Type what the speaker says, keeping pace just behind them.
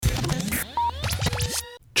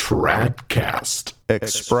Tradcast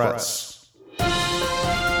Express.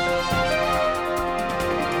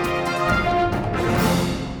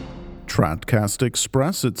 Tradcast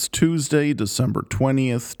Express, it's Tuesday, December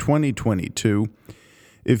 20th, 2022.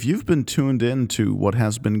 If you've been tuned in to what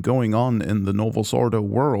has been going on in the Novus Ordo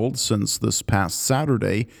world since this past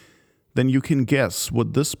Saturday, then you can guess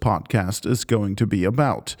what this podcast is going to be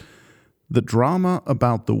about. The drama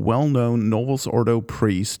about the well-known Novus Ordo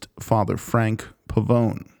priest, Father Frank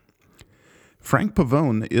Pavone. Frank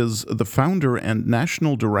Pavone is the founder and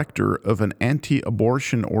national director of an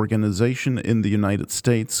anti-abortion organization in the United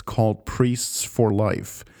States called Priests for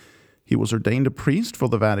Life. He was ordained a priest for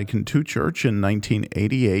the Vatican II Church in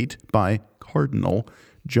 1988 by Cardinal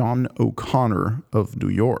John O'Connor of New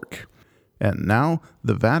York. And now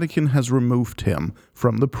the Vatican has removed him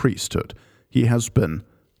from the priesthood. He has been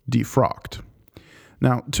defrocked.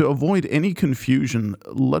 Now, to avoid any confusion,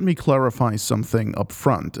 let me clarify something up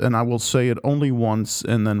front, and I will say it only once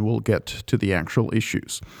and then we'll get to the actual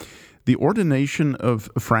issues. The ordination of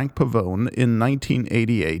Frank Pavone in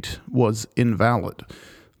 1988 was invalid.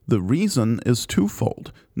 The reason is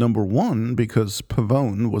twofold. Number one, because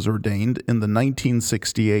Pavone was ordained in the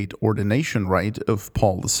 1968 ordination rite of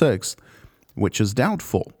Paul VI, which is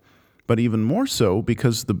doubtful. But even more so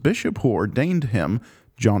because the bishop who ordained him,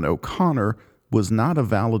 John O'Connor, was not a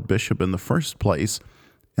valid bishop in the first place,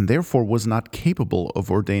 and therefore was not capable of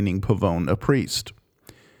ordaining Pavone a priest.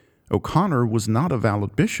 O'Connor was not a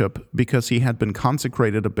valid bishop because he had been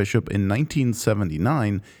consecrated a bishop in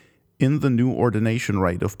 1979 in the new ordination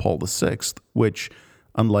rite of Paul VI, which,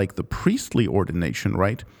 unlike the priestly ordination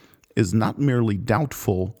rite, is not merely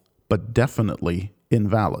doubtful, but definitely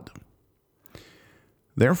invalid.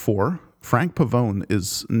 Therefore, Frank Pavone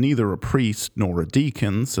is neither a priest nor a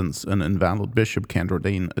deacon, since an invalid bishop can't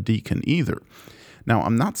ordain a deacon either. Now,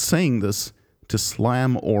 I'm not saying this to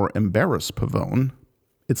slam or embarrass Pavone.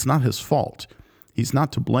 It's not his fault. He's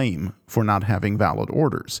not to blame for not having valid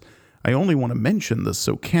orders. I only want to mention this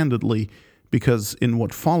so candidly because in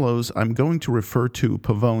what follows, I'm going to refer to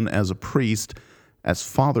Pavone as a priest, as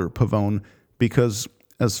Father Pavone, because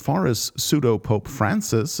as far as pseudo-Pope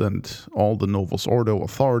Francis and all the Novus Ordo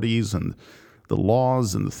authorities and the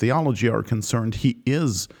laws and the theology are concerned, he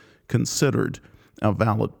is considered a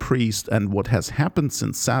valid priest, and what has happened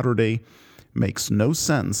since Saturday makes no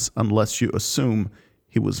sense unless you assume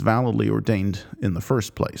he was validly ordained in the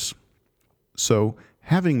first place. So,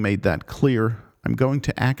 having made that clear, I'm going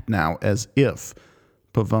to act now as if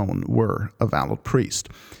Pavone were a valid priest.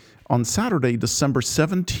 On Saturday, December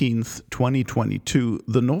 17th, 2022,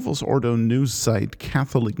 the Novus Ordo news site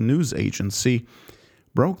Catholic News Agency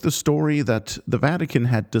broke the story that the Vatican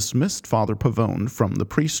had dismissed Father Pavone from the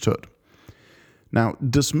priesthood. Now,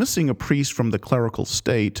 dismissing a priest from the clerical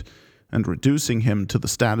state and reducing him to the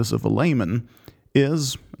status of a layman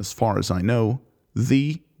is, as far as I know,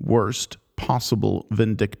 the worst possible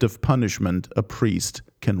vindictive punishment a priest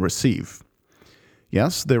can receive.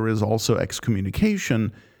 Yes, there is also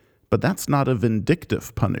excommunication, but that's not a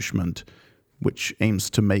vindictive punishment, which aims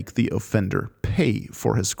to make the offender pay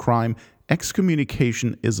for his crime.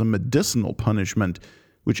 Excommunication is a medicinal punishment,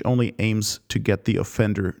 which only aims to get the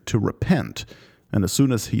offender to repent. And as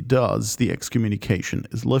soon as he does, the excommunication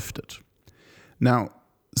is lifted. Now,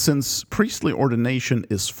 since priestly ordination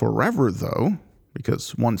is forever, though,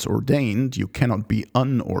 because once ordained, you cannot be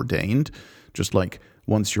unordained, just like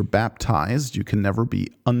once you're baptized, you can never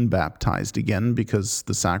be unbaptized again because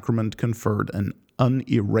the sacrament conferred an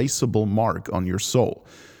unerasable mark on your soul.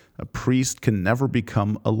 A priest can never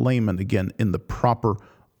become a layman again in the proper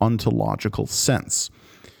ontological sense.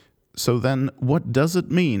 So then, what does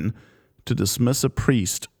it mean to dismiss a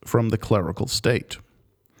priest from the clerical state?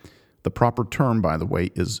 The proper term, by the way,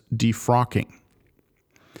 is defrocking.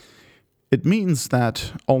 It means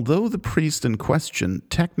that although the priest in question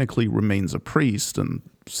technically remains a priest and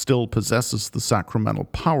still possesses the sacramental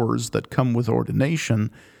powers that come with ordination,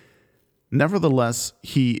 nevertheless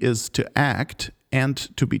he is to act and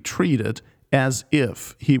to be treated as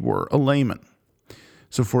if he were a layman.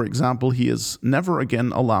 So, for example, he is never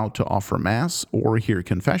again allowed to offer Mass or hear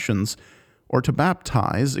confessions or to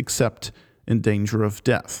baptize except in danger of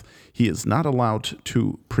death. He is not allowed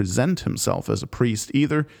to present himself as a priest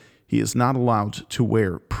either. He is not allowed to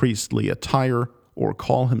wear priestly attire or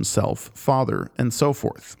call himself father, and so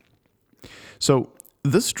forth. So,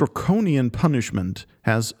 this draconian punishment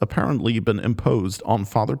has apparently been imposed on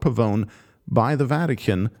Father Pavone by the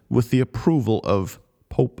Vatican with the approval of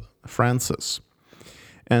Pope Francis.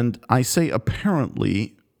 And I say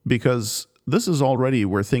apparently because this is already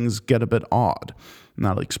where things get a bit odd. And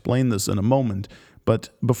I'll explain this in a moment. But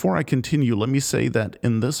before I continue, let me say that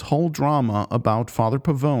in this whole drama about Father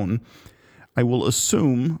Pavone, I will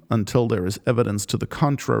assume, until there is evidence to the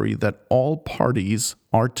contrary, that all parties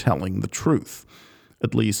are telling the truth,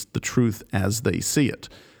 at least the truth as they see it.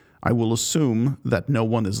 I will assume that no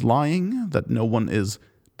one is lying, that no one is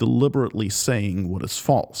deliberately saying what is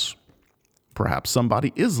false. Perhaps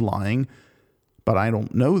somebody is lying, but I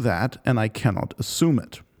don't know that, and I cannot assume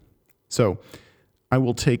it. So I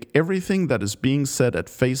will take everything that is being said at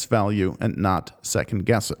face value and not second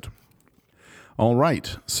guess it. All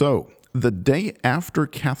right, so the day after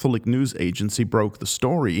Catholic News Agency broke the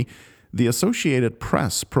story, the Associated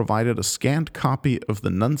Press provided a scanned copy of the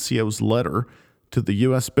nuncio's letter to the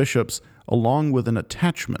U.S. bishops along with an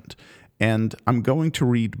attachment, and I'm going to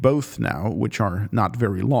read both now, which are not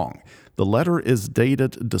very long. The letter is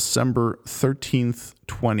dated December 13th,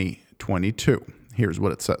 2022. Here's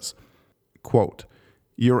what it says. Quote,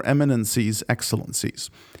 "Your Eminencies, Excellencies,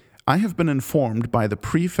 I have been informed by the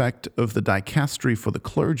prefect of the dicastery for the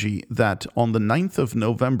clergy that on the 9th of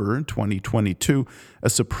November 2022, a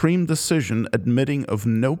supreme decision admitting of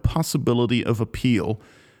no possibility of appeal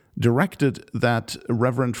directed that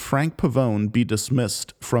Reverend Frank Pavone be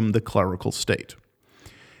dismissed from the clerical state.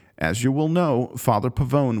 As you will know, Father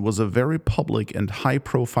Pavone was a very public and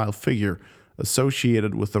high-profile figure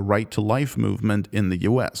associated with the Right to Life movement in the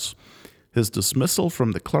U.S. His dismissal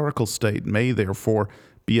from the clerical state may, therefore,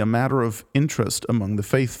 be a matter of interest among the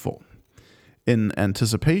faithful. In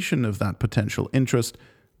anticipation of that potential interest,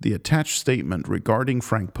 the attached statement regarding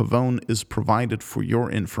Frank Pavone is provided for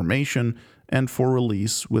your information and for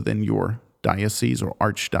release within your diocese or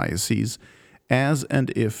archdiocese, as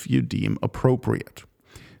and if you deem appropriate.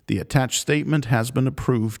 The attached statement has been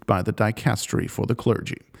approved by the dicastery for the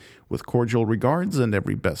clergy. With cordial regards and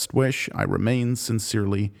every best wish, I remain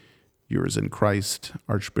sincerely yours in Christ,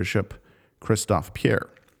 Archbishop Christophe Pierre."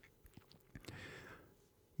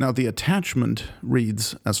 Now, the attachment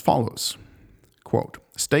reads as follows, quote,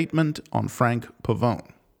 "Statement on Frank Pavone.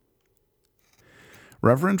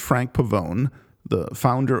 Reverend Frank Pavone, the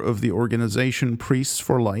founder of the organization Priests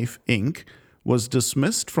for Life, Inc., was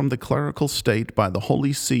dismissed from the clerical state by the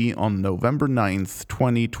Holy See on November 9th,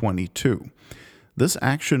 2022. This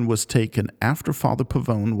action was taken after Father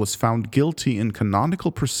Pavone was found guilty in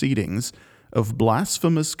canonical proceedings of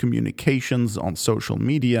blasphemous communications on social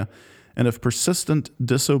media and of persistent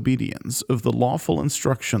disobedience of the lawful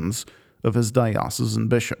instructions of his diocesan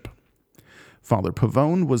bishop. Father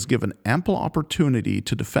Pavone was given ample opportunity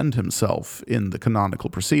to defend himself in the canonical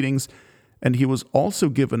proceedings, and he was also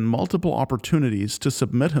given multiple opportunities to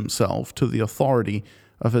submit himself to the authority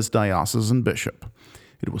of his diocesan bishop.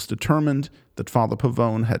 It was determined that Father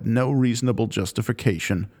Pavone had no reasonable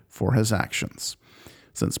justification for his actions.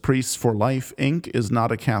 Since Priests for Life, Inc. is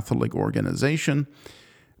not a Catholic organization,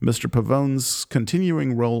 Mr. Pavone's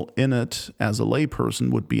continuing role in it as a layperson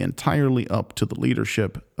would be entirely up to the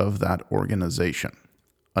leadership of that organization."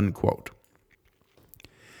 Unquote.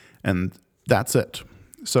 And that's it.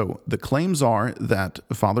 So the claims are that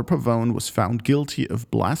Father Pavone was found guilty of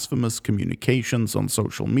blasphemous communications on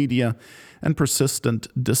social media and persistent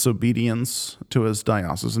disobedience to his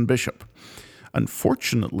diocesan bishop.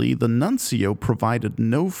 Unfortunately, the nuncio provided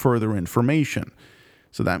no further information.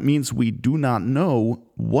 So that means we do not know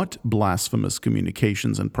what blasphemous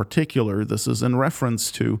communications in particular this is in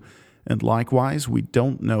reference to, and likewise, we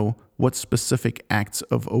don't know what specific acts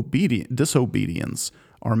of disobedience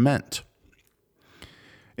are meant.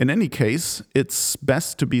 In any case, it's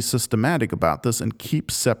best to be systematic about this and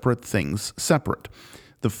keep separate things separate.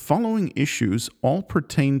 The following issues all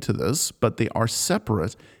pertain to this, but they are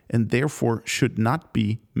separate and therefore should not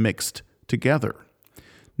be mixed together.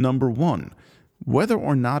 Number one, whether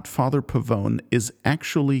or not Father Pavone is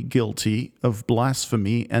actually guilty of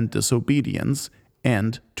blasphemy and disobedience,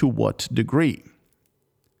 and to what degree.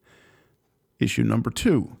 Issue number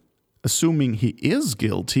two, assuming he is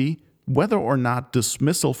guilty, whether or not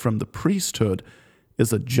dismissal from the priesthood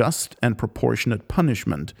is a just and proportionate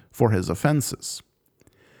punishment for his offenses.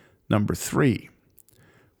 Number three,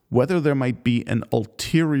 whether there might be an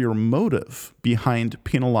ulterior motive behind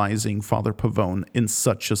penalizing Father Pavone in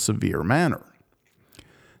such a severe manner.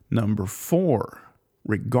 Number four,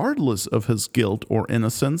 regardless of his guilt or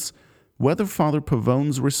innocence, whether Father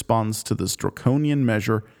Pavone's response to this draconian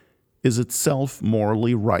measure is itself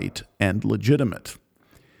morally right and legitimate.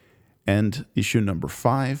 And issue number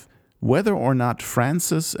five, whether or not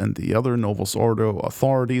Francis and the other Novus Ordo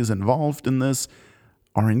authorities involved in this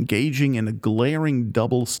are engaging in a glaring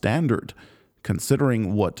double standard,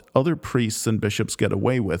 considering what other priests and bishops get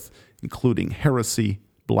away with, including heresy,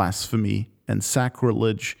 blasphemy, and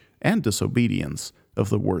sacrilege and disobedience of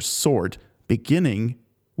the worst sort, beginning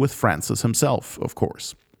with Francis himself, of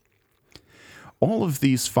course. All of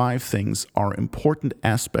these 5 things are important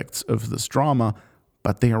aspects of this drama,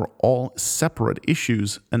 but they are all separate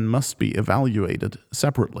issues and must be evaluated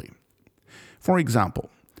separately. For example,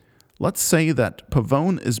 let's say that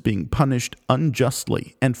Pavone is being punished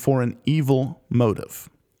unjustly and for an evil motive.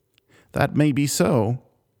 That may be so,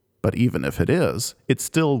 but even if it is, it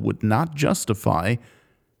still would not justify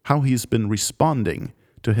how he's been responding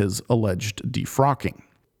to his alleged defrocking.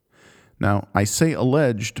 Now, I say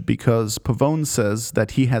alleged because Pavone says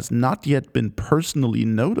that he has not yet been personally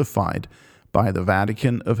notified by the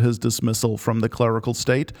Vatican of his dismissal from the clerical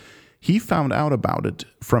state. He found out about it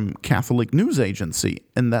from Catholic news agency,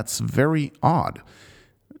 and that's very odd.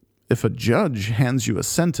 If a judge hands you a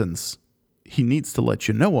sentence, he needs to let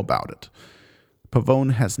you know about it.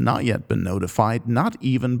 Pavone has not yet been notified, not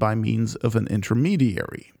even by means of an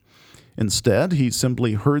intermediary. Instead, he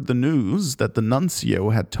simply heard the news that the nuncio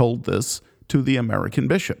had told this to the American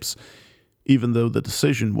bishops, even though the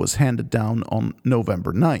decision was handed down on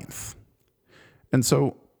November 9th. And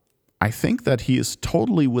so I think that he is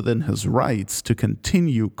totally within his rights to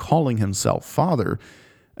continue calling himself father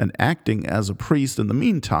and acting as a priest in the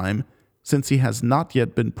meantime, since he has not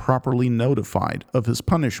yet been properly notified of his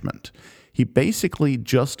punishment. He basically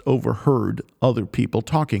just overheard other people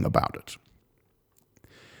talking about it.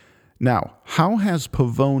 Now, how has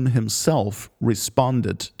Pavone himself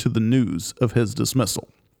responded to the news of his dismissal?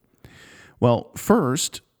 Well,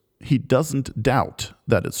 first, he doesn't doubt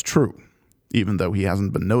that it's true. Even though he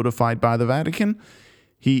hasn't been notified by the Vatican,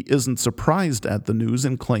 he isn't surprised at the news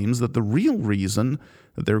and claims that the real reason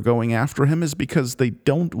that they're going after him is because they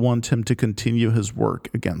don't want him to continue his work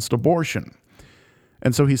against abortion.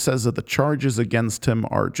 And so he says that the charges against him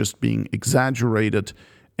are just being exaggerated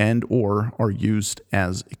and or are used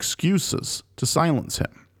as excuses to silence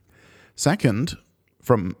him. Second,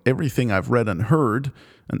 from everything I've read and heard,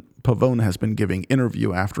 and Pavone has been giving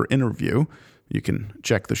interview after interview, you can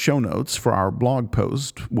check the show notes for our blog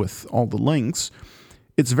post with all the links,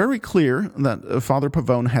 it's very clear that Father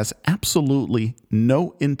Pavone has absolutely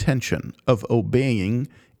no intention of obeying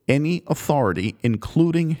any authority,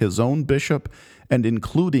 including his own bishop and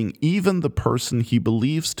including even the person he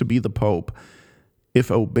believes to be the Pope,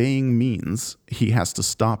 if obeying means he has to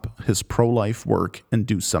stop his pro-life work and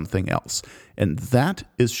do something else. And that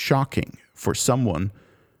is shocking for someone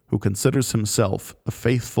who considers himself a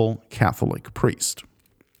faithful Catholic priest.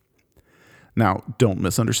 Now, don't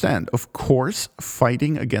misunderstand. Of course,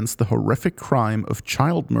 fighting against the horrific crime of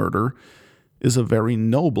child murder is a very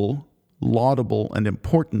noble, laudable, and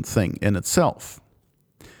important thing in itself.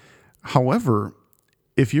 However,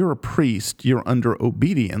 if you're a priest, you're under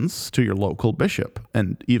obedience to your local bishop,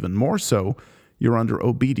 and even more so, you're under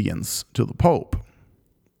obedience to the Pope.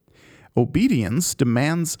 Obedience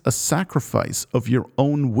demands a sacrifice of your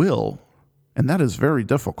own will, and that is very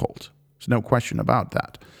difficult. There's no question about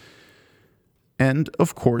that. And,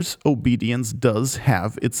 of course, obedience does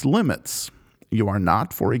have its limits. You are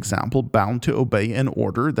not, for example, bound to obey an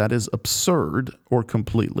order that is absurd or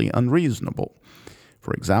completely unreasonable.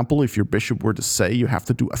 For example, if your bishop were to say you have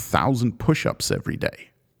to do 1,000 push-ups every day,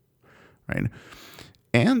 right?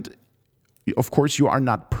 And, of course, you are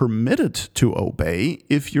not permitted to obey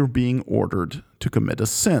if you're being ordered to commit a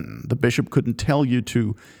sin. The bishop couldn't tell you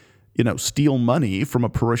to, steal money from a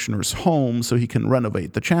parishioner's home so he can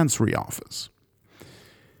renovate the chancery office.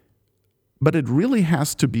 But it really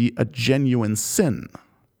has to be a genuine sin.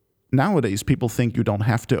 Nowadays, people think you don't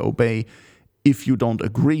have to obey if you don't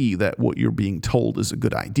agree that what you're being told is a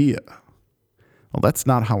good idea. Well, that's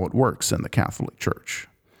not how it works in the Catholic Church.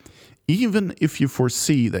 Even if you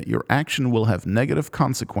foresee that your action will have negative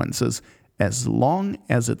consequences, as long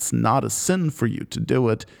as it's not a sin for you to do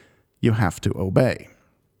it, you have to obey.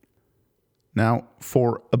 Now,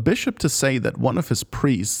 for a bishop to say that one of his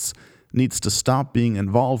priests needs to stop being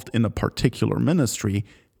involved in a particular ministry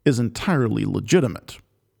is entirely legitimate.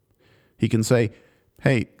 He can say,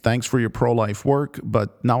 hey, thanks for your pro-life work,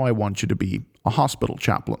 but now I want you to be a hospital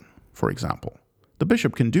chaplain, for example. The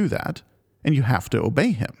bishop can do that, and you have to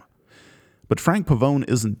obey him. But Frank Pavone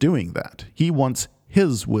isn't doing that. He wants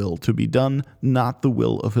his will to be done, not the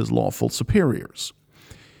will of his lawful superiors.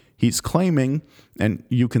 He's claiming, and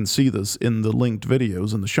you can see this in the linked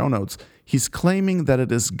videos in the show notes, he's claiming that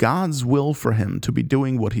it is God's will for him to be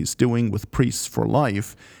doing what he's doing with Priests for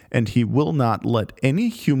Life, and he will not let any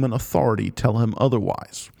human authority tell him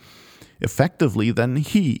otherwise. Effectively, then,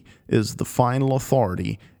 he is the final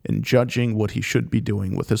authority in judging what he should be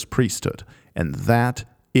doing with his priesthood, and that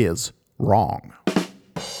is wrong.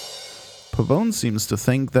 Pavone seems to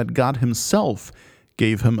think that God himself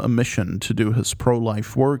gave him a mission to do his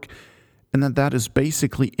pro-life work, and that is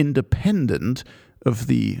basically independent of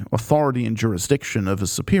the authority and jurisdiction of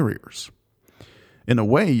his superiors. In a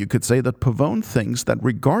way, you could say that Pavone thinks that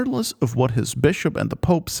regardless of what his bishop and the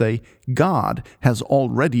Pope say, God has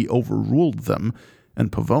already overruled them,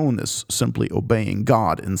 and Pavone is simply obeying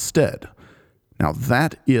God instead. Now,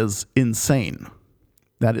 that is insane.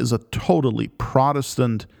 That is a totally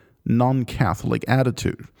Protestant, non-Catholic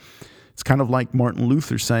attitude. It's kind of like Martin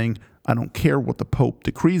Luther saying, I don't care what the Pope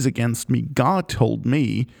decrees against me. God told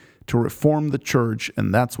me to reform the church,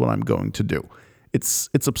 and that's what I'm going to do. It's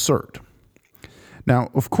absurd.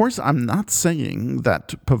 Now, of course, I'm not saying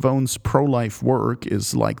that Pavone's pro-life work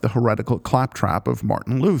is like the heretical claptrap of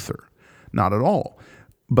Martin Luther. Not at all.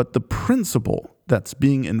 But the principle that's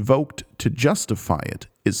being invoked to justify it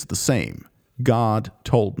is the same. God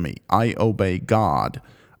told me. I obey God.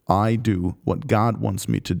 I do what God wants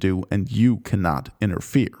me to do, and you cannot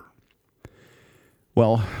interfere.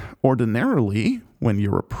 Well, ordinarily, when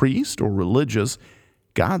you're a priest or religious,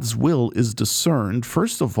 God's will is discerned,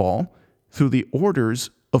 first of all, through the orders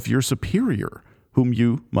of your superior, whom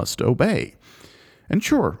you must obey. And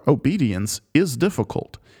sure, obedience is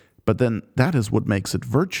difficult, but then that is what makes it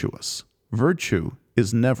virtuous. Virtue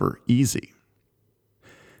is never easy.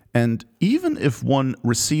 And even if one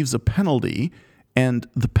receives a penalty, and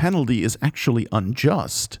the penalty is actually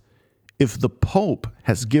unjust, if the Pope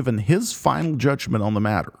has given his final judgment on the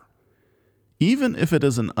matter, even if it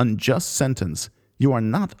is an unjust sentence, you are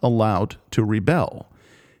not allowed to rebel.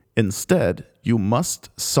 Instead, you must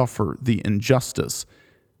suffer the injustice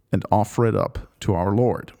and offer it up to our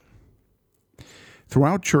Lord.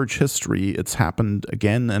 Throughout church history, it's happened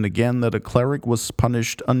again and again that a cleric was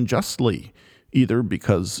punished unjustly, either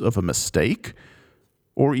because of a mistake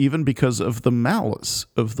or even because of the malice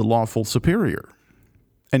of the lawful superior.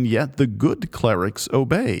 And yet the good clerics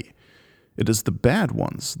obey. It is the bad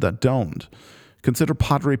ones that don't. Consider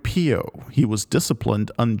Padre Pio. He was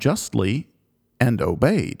disciplined unjustly and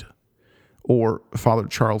obeyed. Or Father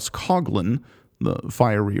Charles Coughlin, the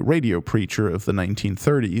fiery radio preacher of the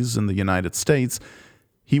 1930s in the United States.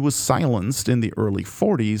 He was silenced in the early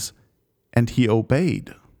 40s, and he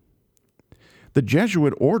obeyed. The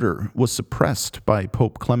Jesuit order was suppressed by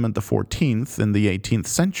Pope Clement XIV in the 18th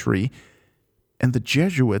century, and the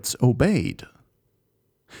Jesuits obeyed.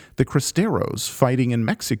 The Cristeros fighting in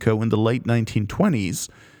Mexico in the late 1920s,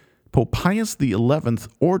 Pope Pius XI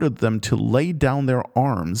ordered them to lay down their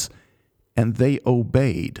arms, and they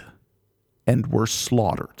obeyed and were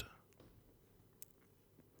slaughtered.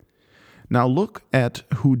 Now look at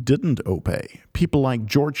who didn't obey. People like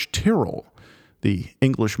George Tyrrell, the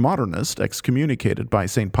English modernist excommunicated by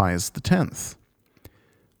St. Pius X.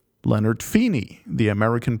 Leonard Feeney, the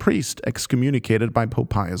American priest excommunicated by Pope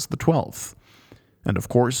Pius XII. And of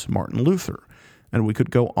course, Martin Luther. And we could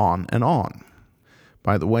go on and on.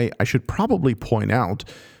 By the way, I should probably point out,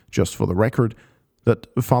 just for the record, that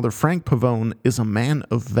Father Frank Pavone is a man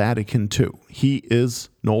of Vatican II. He is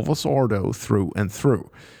Novus Ordo through and through.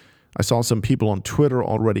 I saw some people on Twitter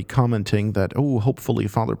already commenting that, hopefully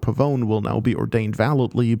Father Pavone will now be ordained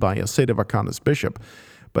validly by a Sedevacanist bishop.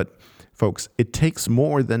 But, folks, it takes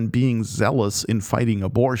more than being zealous in fighting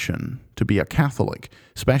abortion to be a Catholic,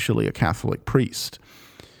 especially a Catholic priest.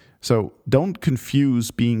 So don't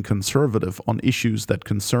confuse being conservative on issues that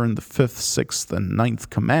concern the 5th, 6th, and 9th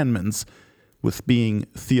commandments with being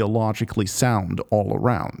theologically sound all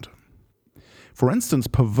around. For instance,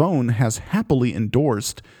 Pavone has happily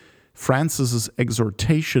endorsed Francis's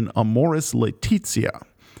exhortation Amoris Laetitia.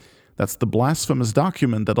 That's the blasphemous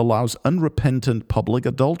document that allows unrepentant public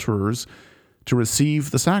adulterers to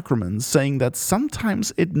receive the sacraments, saying that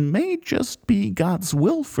sometimes it may just be God's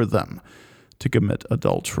will for them to commit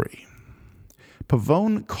adultery.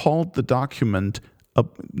 Pavone called the document,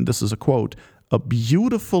 this is a quote, a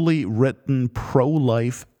beautifully written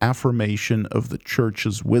pro-life affirmation of the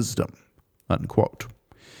church's wisdom, unquote.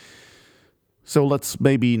 So let's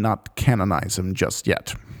maybe not canonize him just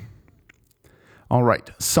yet. All right,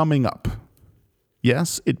 summing up.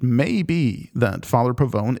 Yes, it may be that Father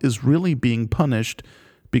Pavone is really being punished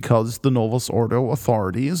because the Novus Ordo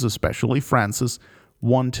authorities, especially Francis,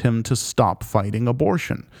 want him to stop fighting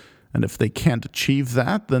abortion. And if they can't achieve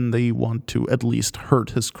that, then they want to at least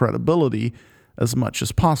hurt his credibility as much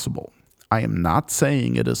as possible. I am not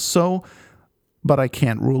saying it is so, but I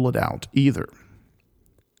can't rule it out either.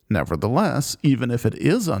 Nevertheless, even if it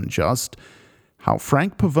is unjust, how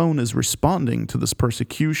Frank Pavone is responding to this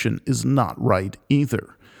persecution is not right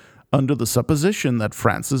either. Under the supposition that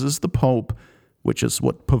Francis is the Pope, which is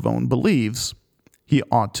what Pavone believes, he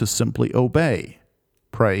ought to simply obey,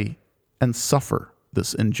 pray, and suffer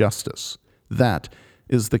this injustice. That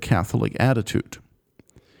is the Catholic attitude.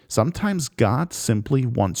 Sometimes God simply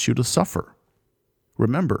wants you to suffer.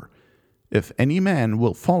 Remember, if any man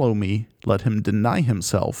will follow me, let him deny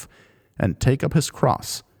himself and take up his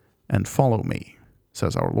cross and follow me,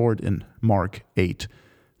 says our Lord in Mark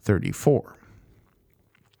 8:34.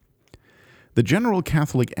 The general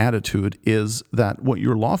Catholic attitude is that what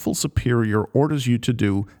your lawful superior orders you to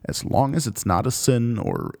do, as long as it's not a sin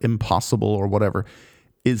or impossible or whatever,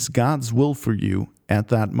 is God's will for you at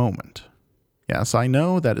that moment. Yes, I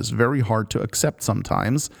know that is very hard to accept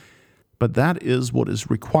sometimes, but that is what is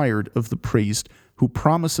required of the priest who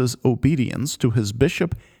promises obedience to his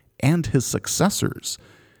bishop and his successors,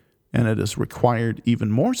 and it is required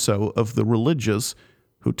even more so of the religious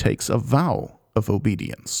who takes a vow of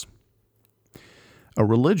obedience. A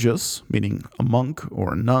religious, meaning a monk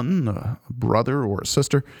or a nun, a brother or a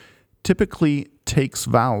sister, typically takes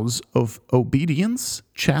vows of obedience,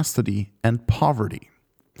 chastity, and poverty.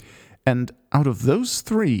 And out of those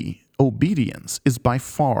three, obedience is by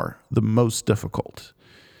far the most difficult,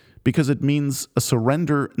 because it means a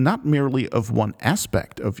surrender not merely of one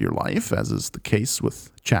aspect of your life, as is the case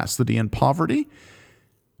with chastity and poverty,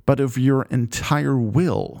 but of your entire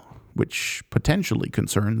will, which potentially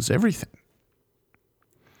concerns everything.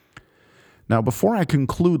 Now, before I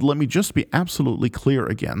conclude, let me just be absolutely clear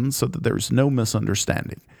again so that there's no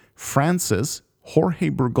misunderstanding. Francis Jorge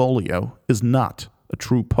Bergoglio is not a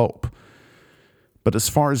true pope. But as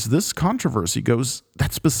far as this controversy goes,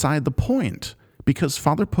 that's beside the point, because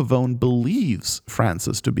Father Pavone believes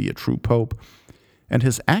Francis to be a true pope, and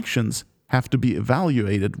his actions have to be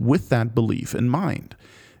evaluated with that belief in mind.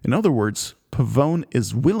 In other words, Pavone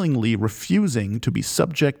is willingly refusing to be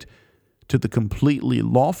subject to the completely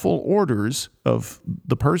lawful orders of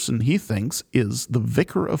the person he thinks is the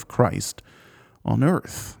vicar of Christ on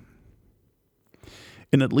earth.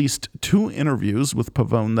 In at least 2 interviews with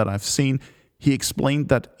Pavone that I've seen, he explained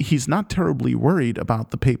that he's not terribly worried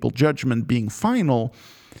about the papal judgment being final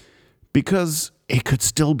because it could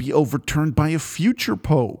still be overturned by a future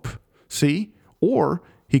pope, see? Or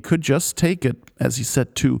he could just take it, as he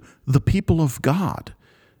said, to the people of God.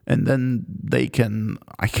 And then they can,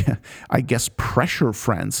 I guess, pressure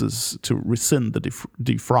Francis to rescind the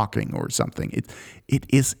defrocking or something. It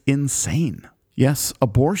is insane. Yes,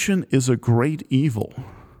 abortion is a great evil,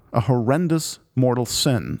 a horrendous mortal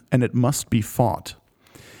sin, and it must be fought.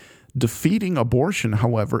 Defeating abortion,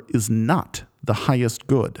 however, is not the highest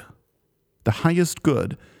good. The highest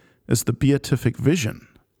good is the beatific vision,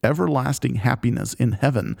 everlasting happiness in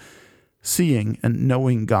heaven, seeing and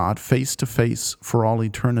knowing God face to face for all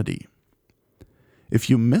eternity.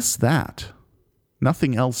 If you miss that,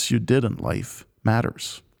 nothing else you did in life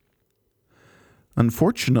matters.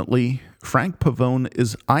 Unfortunately, Frank Pavone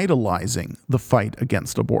is idolizing the fight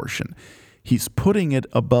against abortion. He's putting it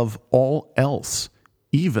above all else,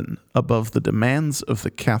 even above the demands of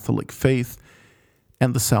the Catholic faith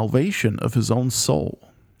and the salvation of his own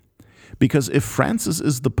soul. Because if Francis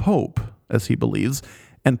is the Pope, as he believes,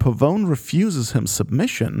 and Pavone refuses him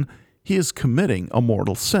submission, he is committing a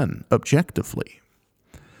mortal sin, objectively.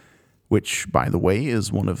 Which, by the way,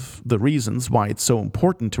 is one of the reasons why it's so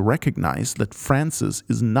important to recognize that Francis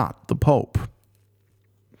is not the Pope.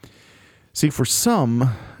 See, for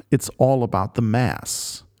some, it's all about the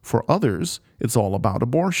Mass. For others, it's all about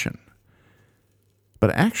abortion.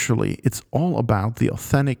 But actually, it's all about the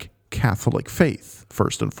authentic Catholic faith,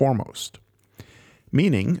 first and foremost.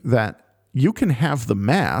 Meaning that you can have the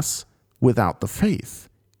Mass without the faith,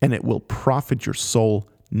 and it will profit your soul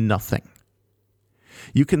nothing.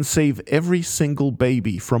 You can save every single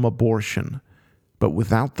baby from abortion, but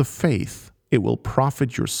without the faith, it will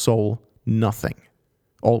profit your soul nothing,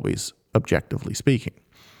 always objectively speaking.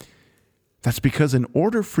 That's because in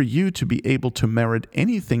order for you to be able to merit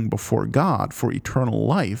anything before God for eternal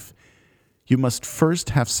life, you must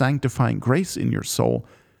first have sanctifying grace in your soul,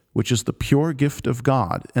 which is the pure gift of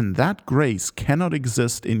God, and that grace cannot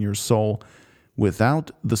exist in your soul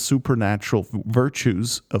without the supernatural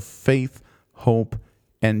virtues of faith, hope,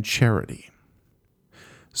 and charity.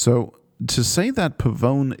 So, to say that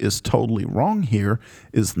Pavone is totally wrong here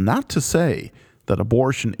is not to say that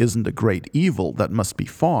abortion isn't a great evil that must be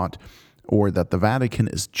fought, or that the Vatican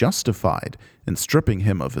is justified in stripping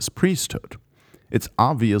him of his priesthood. It's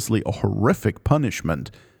obviously a horrific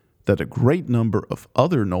punishment that a great number of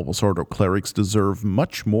other Novus Ordo clerics deserve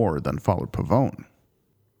much more than Father Pavone.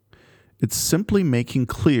 It's simply making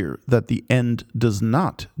clear that the end does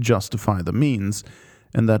not justify the means,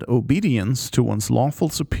 and that obedience to one's lawful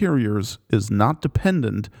superiors is not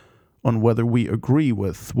dependent on whether we agree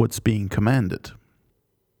with what's being commanded.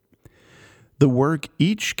 The work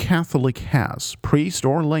each Catholic has, priest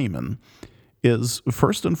or layman, is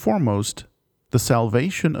first and foremost the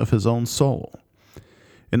salvation of his own soul.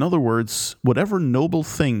 In other words, whatever noble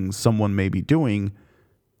things someone may be doing,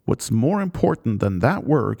 what's more important than that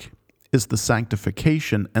work is the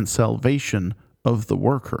sanctification and salvation of the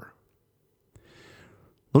worker.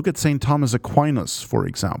 Look at St. Thomas Aquinas, for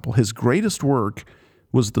example. His greatest work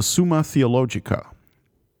was the Summa Theologica.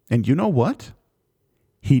 And you know what?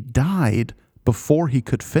 He died before he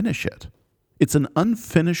could finish it. It's an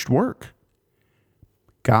unfinished work.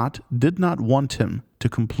 God did not want him to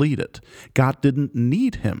complete it. God didn't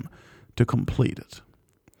need him to complete it.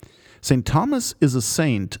 St. Thomas is a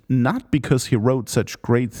saint not because he wrote such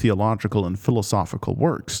great theological and philosophical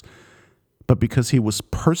works, but because he was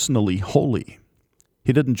personally holy.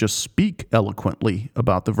 He didn't just speak eloquently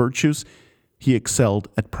about the virtues, he excelled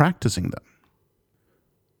at practicing them.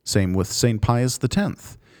 Same with St. Pius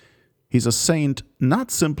X. He's a saint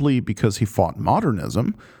not simply because he fought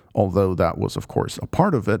modernism, although that was, of course, a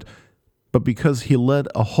part of it, but because he led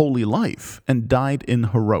a holy life and died in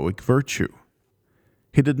heroic virtue.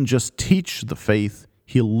 He didn't just teach the faith,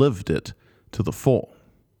 he lived it to the full.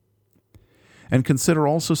 And consider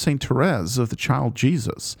also St. Therese of the Child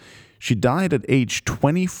Jesus. She died at age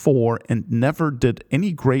 24 and never did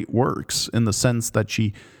any great works in the sense that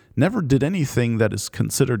she never did anything that is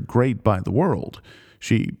considered great by the world.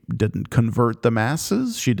 She didn't convert the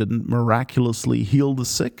masses. She didn't miraculously heal the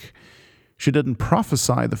sick. She didn't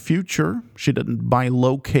prophesy the future. She didn't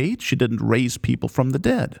bilocate. She didn't raise people from the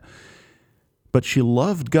dead. But she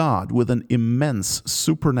loved God with an immense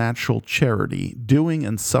supernatural charity, doing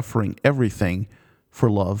and suffering everything for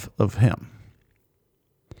love of Him.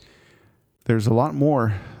 There's a lot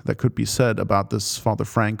more that could be said about this Father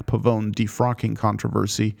Frank Pavone defrocking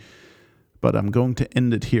controversy, but I'm going to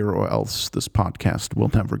end it here or else this podcast will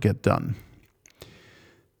never get done.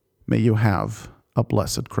 May you have a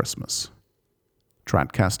blessed Christmas.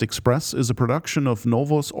 Tradcast Express is a production of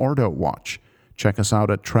Novus Ordo Watch. Check us out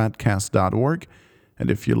at tradcast.org, and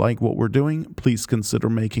if you like what we're doing, please consider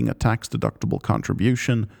making a tax-deductible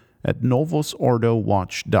contribution at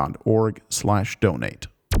novusordowatch.org/donate.